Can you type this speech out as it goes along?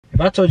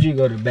I told you to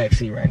go to the back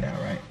seat right now,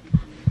 right?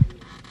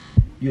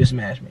 You would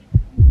smash me.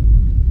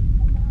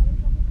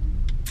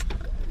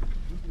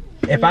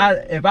 If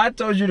I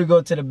told you to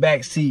go to the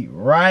back seat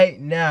right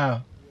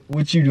now,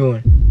 what you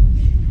doing?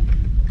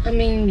 I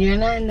mean, you're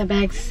not in the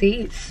back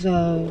seat,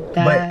 so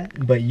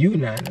that. But you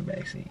not in the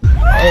back seat.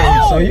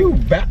 Oh, so you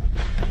back?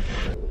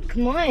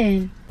 Come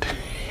on.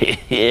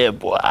 Yeah,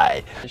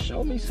 boy.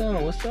 Show me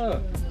something. What's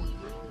up?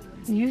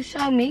 You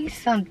show me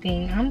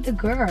something. I'm the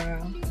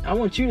girl. I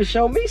want you to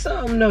show me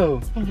something,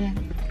 though. Okay.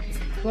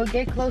 Well,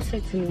 get closer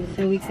to me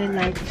so we can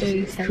like show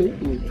you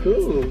something.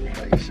 Cool.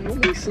 Like, show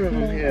me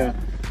something here.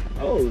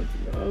 Oh,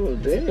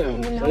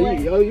 damn. You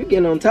know So you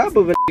getting on top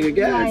of a nigga,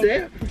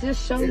 goddamn. Like,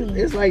 just show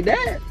me. It's like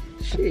that.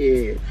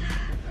 Shit.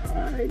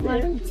 Alright,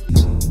 then.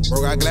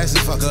 Bro got glasses,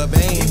 fuck up,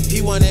 bang.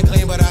 He want that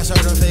clean, but I showed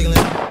him failing.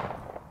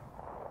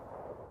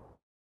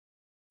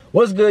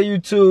 What's good,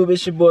 YouTube?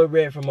 It's your boy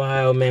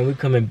Redfromohio, man. We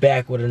coming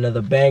back with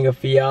another banger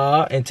for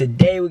y'all. And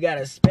today we got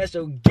a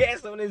special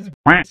guest on this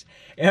bitch.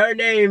 And her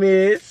name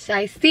is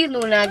Shiesty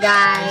Luna,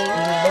 guys.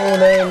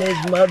 Luna and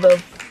this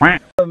mother.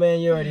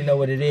 Man, you already know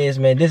what it is,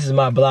 man. This is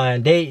my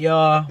blind date,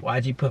 y'all.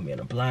 Why'd you put me on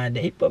a blind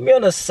date? He put me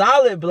on a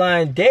solid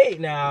blind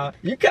date now.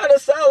 You kind of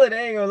solid,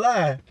 I ain't gonna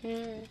lie.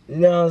 You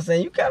know what I'm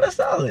saying? You kind of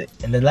solid.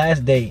 And the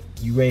last date,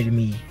 you rated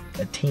me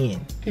a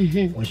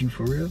 10. Was you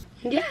for real?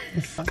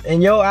 Yes.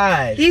 In your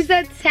eyes. He's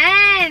a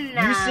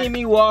 10. You see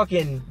me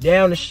walking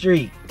down the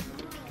street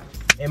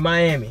in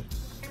Miami,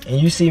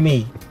 and you see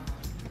me,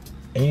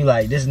 and you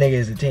like, this nigga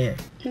is a 10.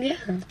 Yeah.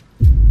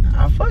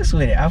 I fucks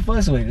with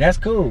it. That's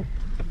cool.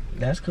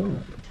 That's cool.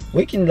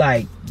 We can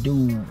like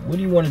do, what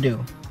do you want to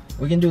do?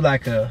 We can do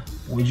like a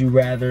would you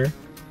rather,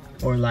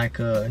 or like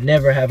a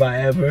never have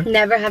I ever.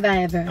 Never have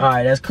I ever. All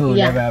right, that's cool.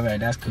 Yeah. Never have I ever.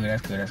 That's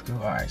cool.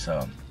 All right, so, you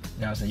know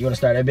what I'm saying? You want to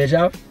start that bitch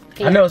off?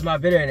 Yeah. I know it's my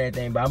video and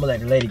everything, but I'm gonna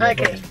let the lady go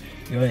first.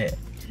 Go ahead.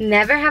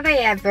 Never have I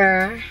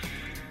ever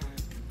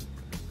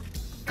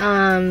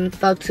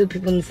fucked 2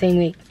 people in the same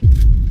week.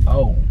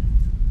 Oh,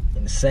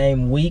 in the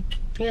same week?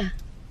 Yeah.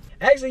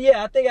 Actually,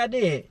 yeah, I think I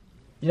did.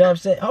 You know what I'm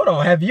saying? Hold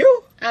on, have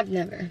you? I've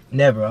never.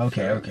 Never,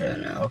 okay.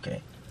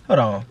 Hold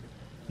on.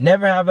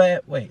 Never have I,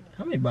 wait,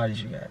 how many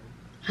bodies you got?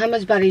 How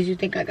much bodies you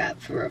think I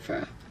got for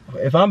real?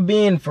 If I'm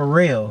being for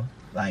real,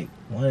 like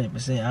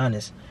 100%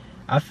 honest,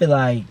 I feel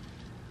like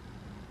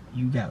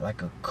you got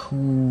like a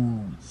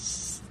cool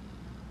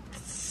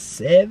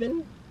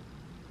 7?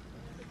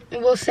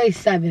 We'll say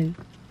 7.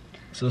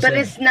 So But 7.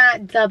 it's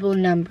not double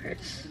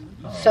numbers.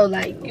 Oh, so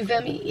like, you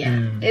feel me?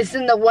 Yeah. It's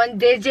in the 1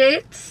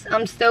 digits.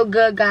 I'm still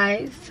good,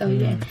 guys. So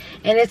yeah.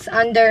 And it's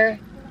under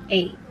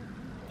 8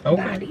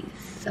 bodies.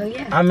 So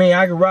yeah. I mean,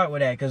 I can rock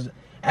with that, because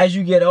as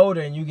you get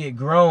older and you get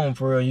grown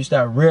for real, you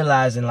start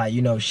realizing, like,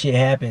 you know, shit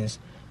happens.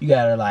 You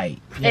gotta, like,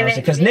 you know what I'm saying?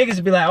 Because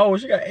niggas be like, oh,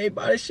 she got 8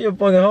 bodies, she a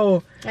fucking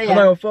hoe. I'm not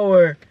gonna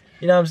forward.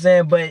 You know what I'm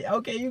saying? But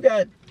okay, you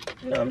got,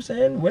 you know what I'm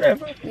saying?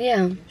 Whatever.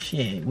 Yeah.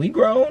 Shit, we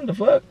grown, the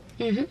fuck?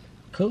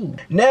 Cool.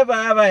 Never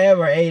have I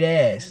ever ate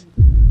ass.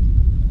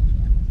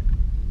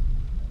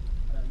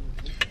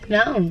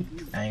 No.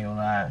 I ain't gonna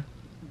lie.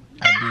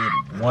 I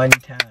did one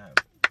time.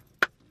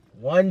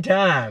 One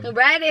time.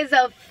 Red is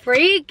a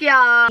freak,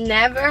 y'all.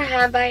 Never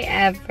have I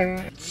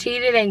ever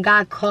cheated and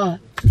got caught.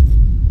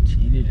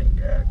 Cheated and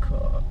got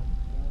caught.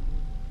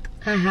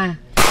 Haha.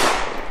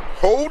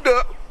 Hold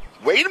up.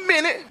 Wait a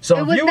minute.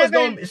 So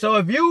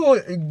if you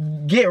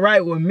would get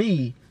right with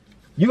me,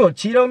 you gonna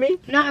cheat on me?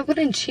 No, I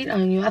wouldn't cheat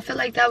on you. I feel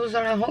like that was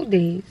on our whole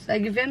days.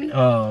 Like, you feel me?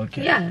 Oh,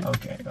 okay. Yeah.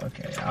 Okay.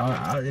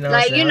 You know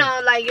like, you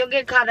know, like, you'll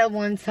get caught at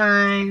one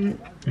time.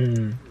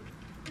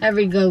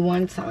 Every good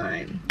one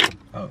time.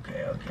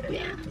 Okay.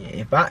 Yeah.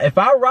 If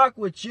I rock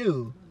with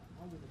you,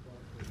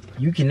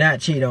 you cannot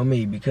cheat on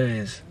me,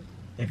 because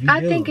if you do,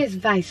 I think it's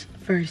vice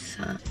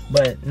versa.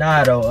 But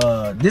nah,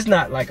 though, this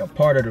not like a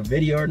part of the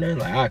video or nothing.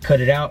 Like, I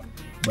cut it out.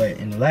 But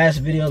in the last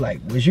video, like,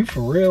 was you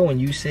for real when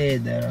you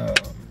said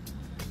that,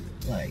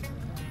 like,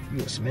 you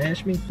would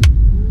smash me?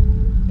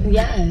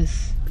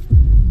 Yes.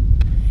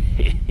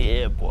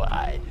 Yeah,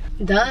 boy.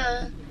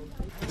 Duh.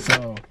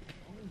 So,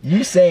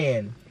 you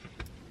saying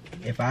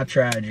if I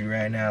tried you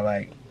right now,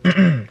 like,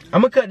 I'm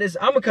gonna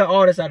cut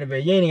all this out of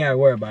it. You ain't even gotta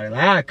worry about it.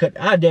 Like,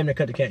 I damn near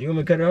cut the camera. You want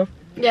me to cut it off?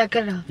 Yeah,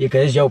 cut it off. Yeah,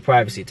 cause it's your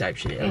privacy type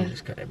shit. I'm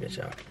just cut that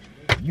bitch off.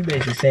 You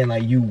basically saying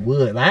like you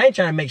would. Like, I ain't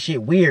trying to make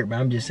shit weird, but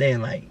I'm just saying,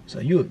 like, so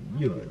you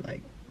would,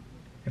 like,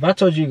 if I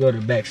told you to go to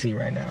the back seat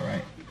right now,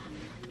 right?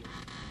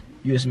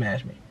 You would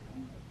smash me.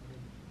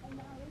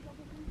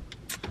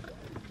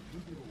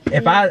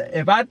 If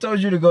I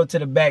told you to go to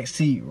the back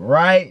seat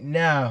right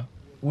now,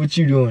 what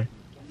you doing?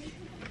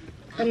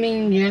 I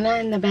mean, you're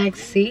not in the back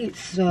seat,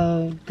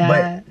 so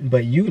that.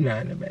 But you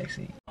not in the back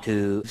seat.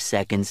 2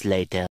 seconds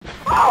later.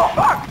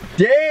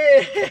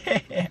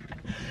 Damn!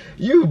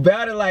 You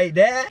about it like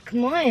that?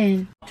 Come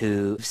on.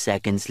 2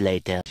 seconds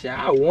later.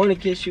 I want to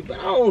kiss you, but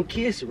I don't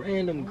kiss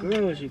random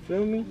girls, you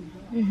feel me?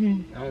 I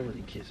don't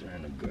really kiss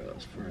random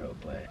girls for real,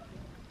 but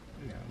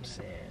you know what I'm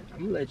saying? I'm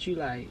gonna let you,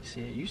 like,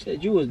 say, you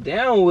said you was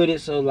down with it,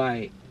 so,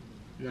 like,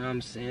 you know what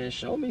I'm saying?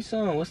 Show me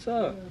some. What's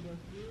up?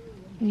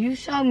 You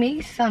show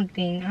me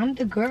something. I'm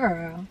the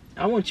girl.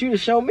 I want you to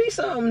show me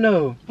something,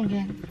 though.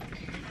 Okay.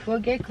 Well,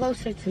 get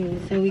closer to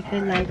me so we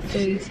can, like,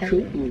 feel each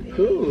other.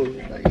 Cool.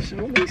 Like,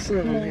 show me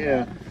something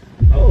here.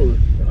 Oh,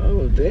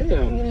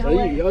 damn. You know So,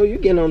 what? you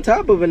getting on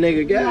top of a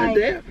nigga. God Like,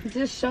 damn.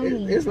 just show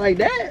me. It's like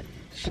that.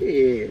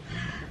 Shit.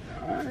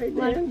 All right,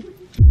 then.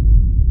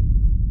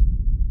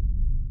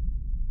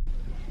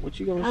 What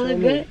you gonna show me? I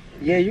look good?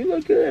 Yeah, you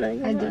look good. I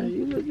ain't gonna I lie. do.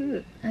 You look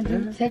good. I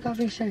do. Take off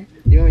your shirt.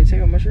 You want me to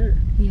take off my shirt?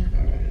 Yeah.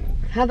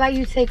 How about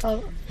you take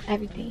off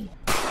everything?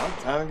 I'm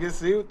trying to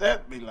see what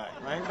that be like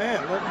right there.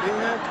 Look,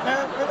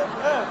 How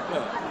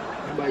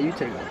about you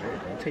take off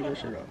everything? Take your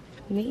shirt off.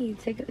 Me,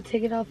 take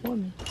it off for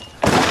me.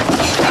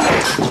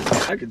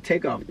 I could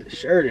take off the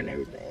shirt and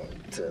everything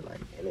to like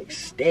an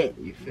extent,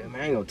 you feel me?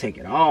 I ain't gonna take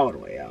it all the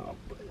way off,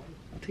 but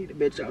I'll take the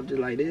bitch off just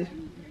like this.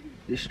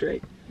 Just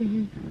straight.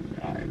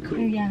 Alright, cool.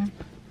 Yeah.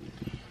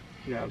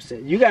 You know what I'm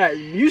saying?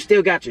 You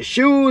still got your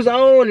shoes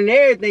on and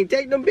everything.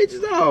 Take them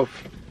bitches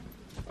off.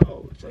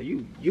 Oh, so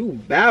you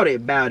bout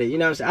it. You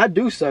know what I'm saying? I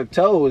do suck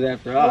toes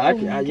after all. I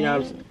you know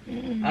what I'm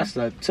saying? I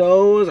suck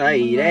toes, I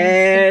eat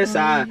ass,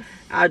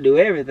 I do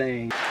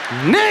everything.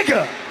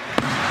 Nigga!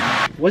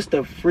 What's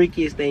the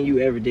freakiest thing you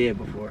ever did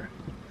before?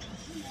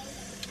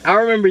 I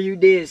remember you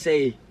did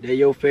say that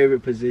your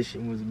favorite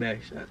position was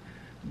back shot.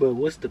 But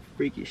what's the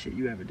freakiest shit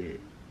you ever did?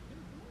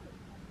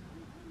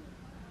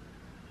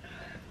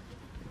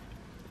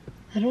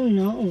 I don't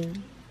know.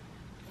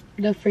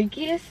 The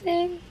freakiest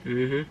thing?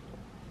 Mm-hmm.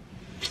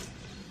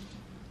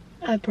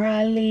 I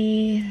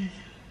probably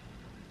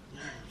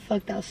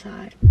fucked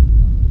outside.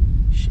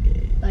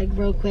 Shit. Like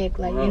real quick.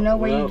 Like, you know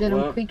where you do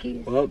them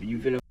quickies? Well, you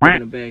finna f***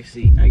 in the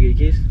backseat. I get a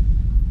kiss?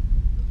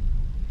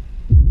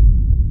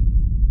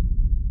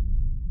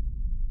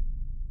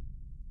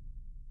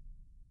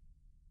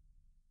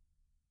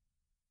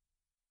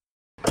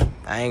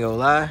 I ain't gonna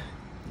lie.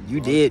 You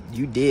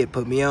did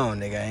put me on,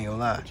 nigga. I ain't gonna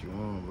lie. What you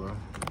on, bro?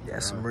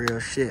 That's some real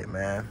shit,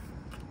 man.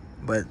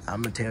 But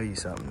I'm gonna tell you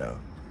something, though.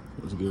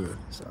 What's good?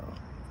 So,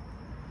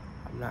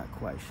 I'm not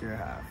quite sure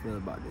how I feel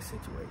about this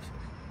situation.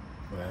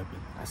 What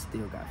happened? I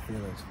still got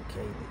feelings for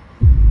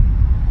Kaylee.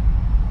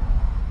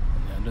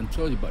 I done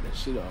told you about that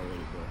shit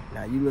already, bro.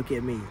 Now, you look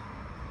at me. You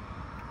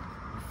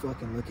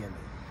fucking look at me.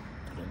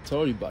 I done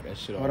told you about that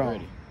shit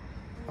already.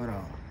 Hold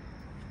on.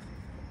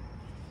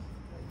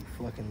 You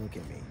fucking look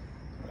at me.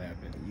 What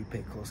happened? You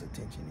pay close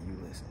attention and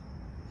you listen.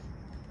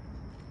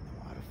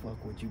 Why the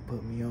fuck would you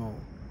put me on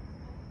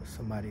with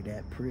somebody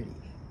that pretty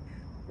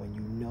when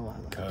you know I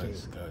like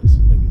Cuz,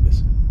 Kaylee? nigga,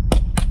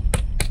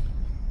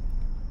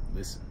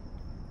 listen.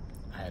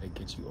 I had to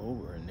get you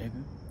over her,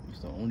 nigga.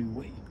 It's the only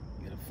way.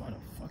 You gotta find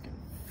a fucking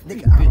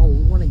Nigga, I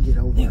don't want to get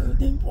over her. Nigga,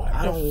 then what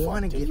I the don't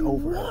want to fuck do get you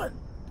over her. want?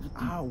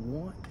 I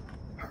want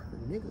her,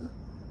 nigga.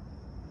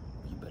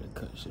 You better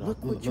cut shit Look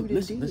off. what you done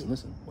did.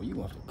 Listen. Well, you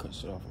want to cut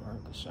shit off of her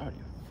because Shawty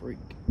a freak.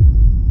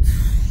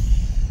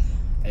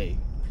 Hey,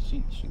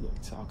 she look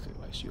toxic,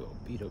 like she'll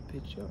beat her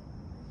bitch up.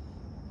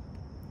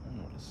 I don't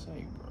know what to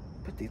say, bro.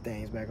 Put these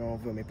things back on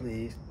for me,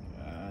 please.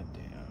 God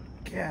damn.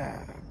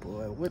 God,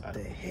 boy, what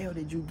the hell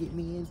did you get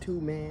me into,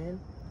 man?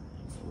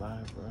 It's a lie,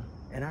 bro.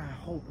 And I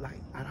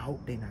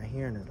hope they not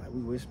hearing us, like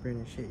we whispering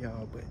and shit,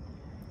 y'all, but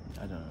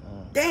I don't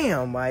know.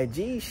 damn, my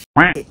G,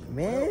 shit,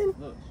 man.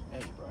 Look,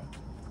 hey, bro.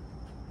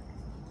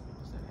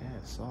 Was that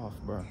ass soft,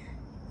 bro?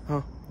 Huh?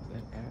 Was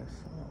that ass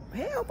soft?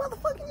 Hell,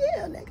 motherfucking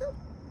yeah, nigga.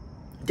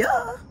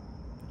 Duh.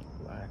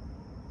 Lie.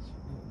 She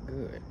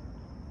look good.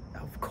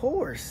 Of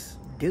course,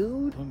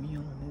 dude. Put me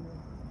on,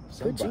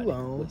 nigga. Put you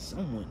on. Put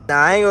someone. Nah,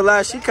 I ain't gonna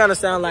lie, she kinda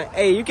sound like,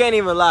 hey, you can't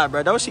even lie,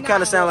 bro. Don't she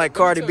kinda sound like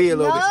Cardi B a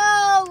little bit?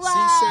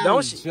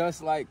 Don't she?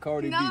 Just like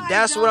Cardi B.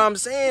 That's what I'm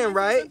saying,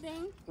 right?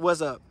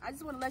 What's up? I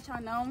just want to let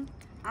y'all know,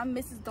 I'm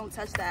Mrs. Don't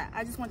Touch That.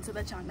 I just wanted to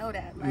let y'all know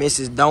that. Like,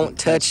 Mrs. Don't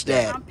Touch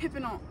That. I'm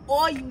pimping on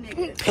all you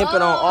niggas. Pimping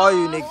on all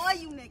you niggas. All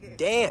you niggas.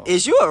 Damn,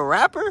 is you a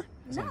rapper?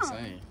 That's what I'm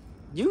saying.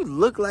 You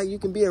look like you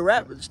can be a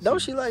rapper. Don't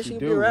she like she can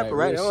be a rapper,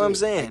 right? That's what I'm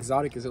saying.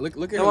 Exotic as look at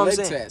That's her what I'm leg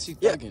saying. tat. She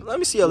Yeah, thugging. let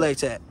me see your leg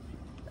tat.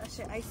 That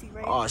shit icy,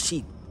 right? Oh,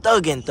 she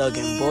thugging,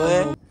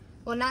 boy.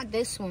 Well, not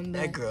this one,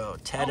 but That girl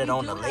tatted We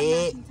on do the have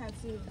leg. matching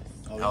tattoos.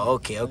 Oh,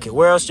 okay.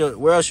 Where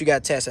else you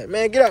got tats at?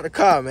 Man, get out the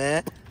car,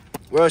 man.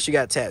 Where else you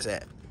got tats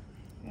at?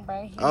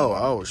 right here.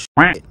 Oh, shit.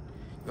 You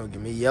gonna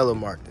give me yellow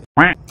mark then.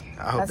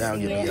 I hope that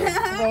don't give me yellow.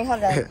 Wait,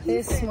 hold up.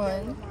 This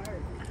one.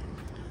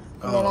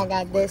 And then I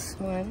got this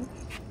one.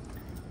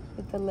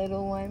 With the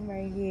little one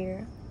right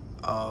here.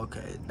 Oh,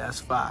 okay. That's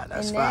fine.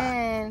 That's And fine.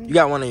 then- You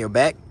got one on your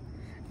back?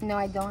 No,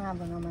 I don't have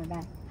one on my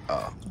back.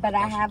 Oh. But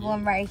I have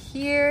one right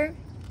here.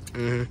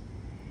 Mm-hmm.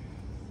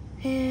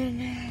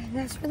 And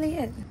that's really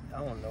it. I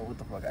don't know what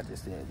the fuck I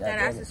just said. That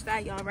ass is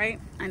fat, y'all, right?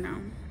 I know.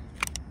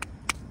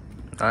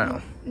 I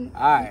know.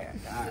 Alright.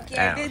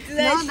 Can't get to No,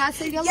 that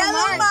that's a yellow yellow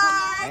mark.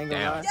 mark. I ain't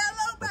gonna lie.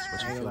 Yellow mark.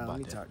 What you feel Let about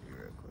me that? talk to you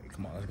real quick.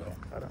 Come on, let's go.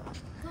 Hold on.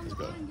 Let's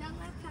go.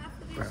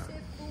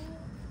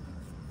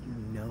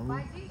 No.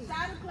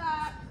 Shot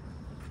o'clock.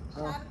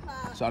 Shot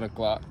o'clock. Shot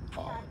o'clock.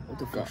 Oh, What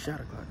the fuck shot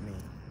o'clock mean?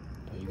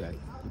 You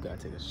gotta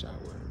take a shot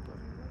with her, bro.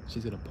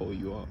 She's gonna pull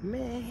you up.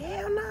 Man,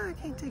 hell nah, I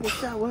can't take a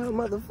shot with her,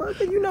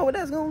 motherfucker. You know what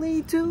that's gonna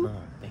lead to? Bruh,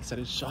 they said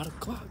it's shot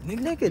o'clock,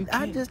 nigga. Nigga,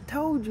 I just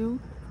told you,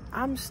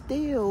 I'm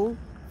still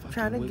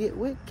trying to get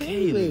with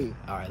Kaylee.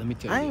 Alright, let me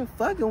tell you. I ain't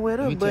fucking with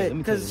her, but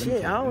because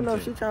shit, I don't know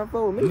if she trying to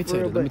fuck with me for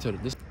real, but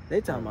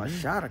they talking about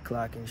shot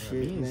o'clock and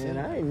shit, man.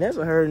 I ain't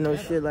never heard no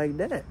shit like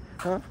that,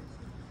 huh?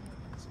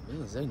 They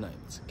not even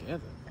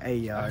together. Hey,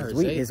 y'all,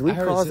 is we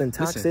causing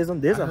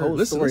toxism? There's a whole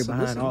story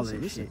behind all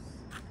of this shit.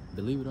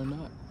 Believe it or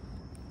not.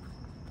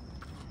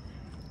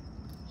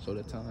 Show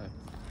that time.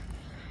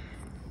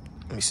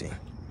 Let me see.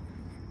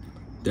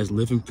 That's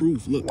living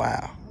proof. Look.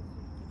 Wow.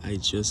 I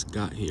just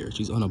got here.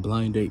 She's on a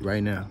blind date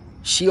right now.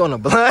 She on a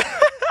blind?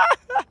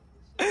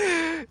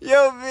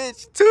 Yo,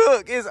 bitch,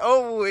 took. It's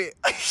over with.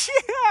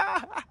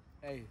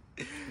 Hey,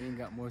 you ain't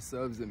got more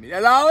subs than me.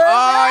 That's all that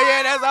matters.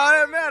 Yeah, that's all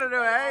that matter,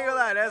 though. I ain't gonna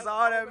lie. That's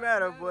all that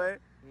matter, boy.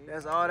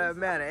 That's all that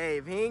matter. Hey,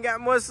 if he ain't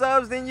got more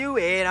subs than you,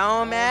 it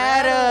don't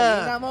matter. He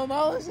ain't got more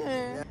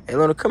motion. Hey,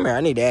 Luna, come here. I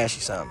need to ask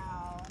you something.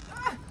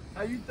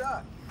 How you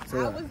thought?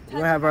 So, we're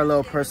gonna have our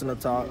little personal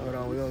talk. Hold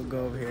on, we're gonna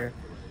go over here.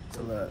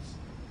 So, look.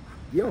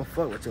 You don't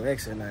fuck with your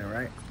ex or nothing,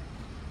 right?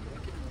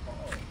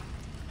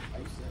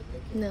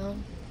 No.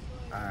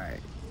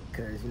 Alright.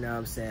 Because, you know what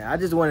I'm saying? I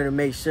just wanted to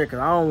make sure, because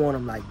I don't want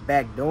him, like,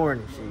 backdooring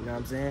and shit, you know what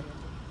I'm saying?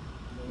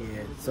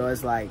 Yeah, so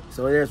it's like,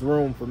 so there's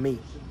room for me.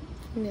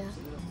 Yeah.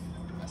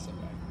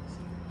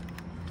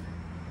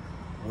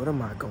 What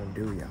am I gonna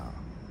do, y'all?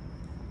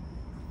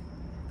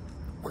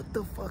 What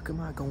the fuck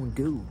am I gonna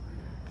do?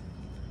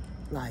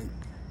 Like,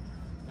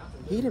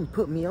 he didn't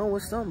put me on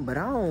with something, but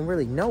I don't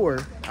really know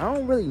her. I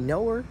don't really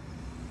know her.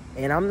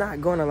 And I'm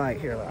not gonna,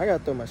 like, here, I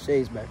gotta throw my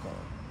shades back on.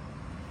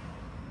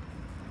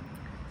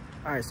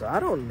 Alright, so I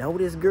don't know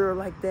this girl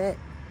like that.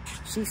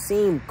 She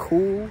seemed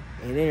cool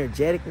and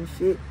energetic and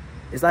shit.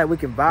 It's like we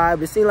can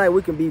vibe. It seemed like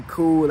we can be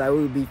cool, like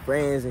we would be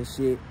friends and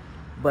shit.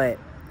 But,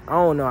 I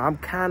don't know, I'm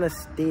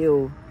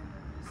still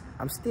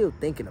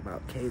thinking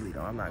about Kaylee,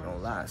 though. I'm not gonna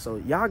lie. So,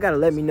 y'all gotta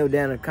let me know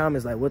down in the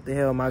comments, like, what the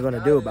hell am I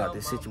gonna do about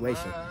this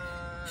situation?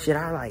 Should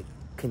I, like,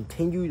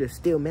 continue to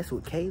still mess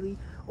with Kaylee?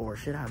 Or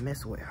should I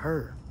mess with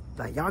her?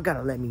 Like, y'all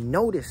gotta let me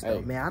know this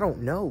stuff, man. I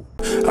don't know.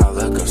 I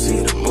look up,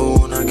 see the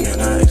moon. I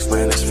cannot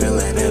explain this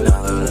feeling, and I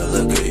love to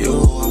look at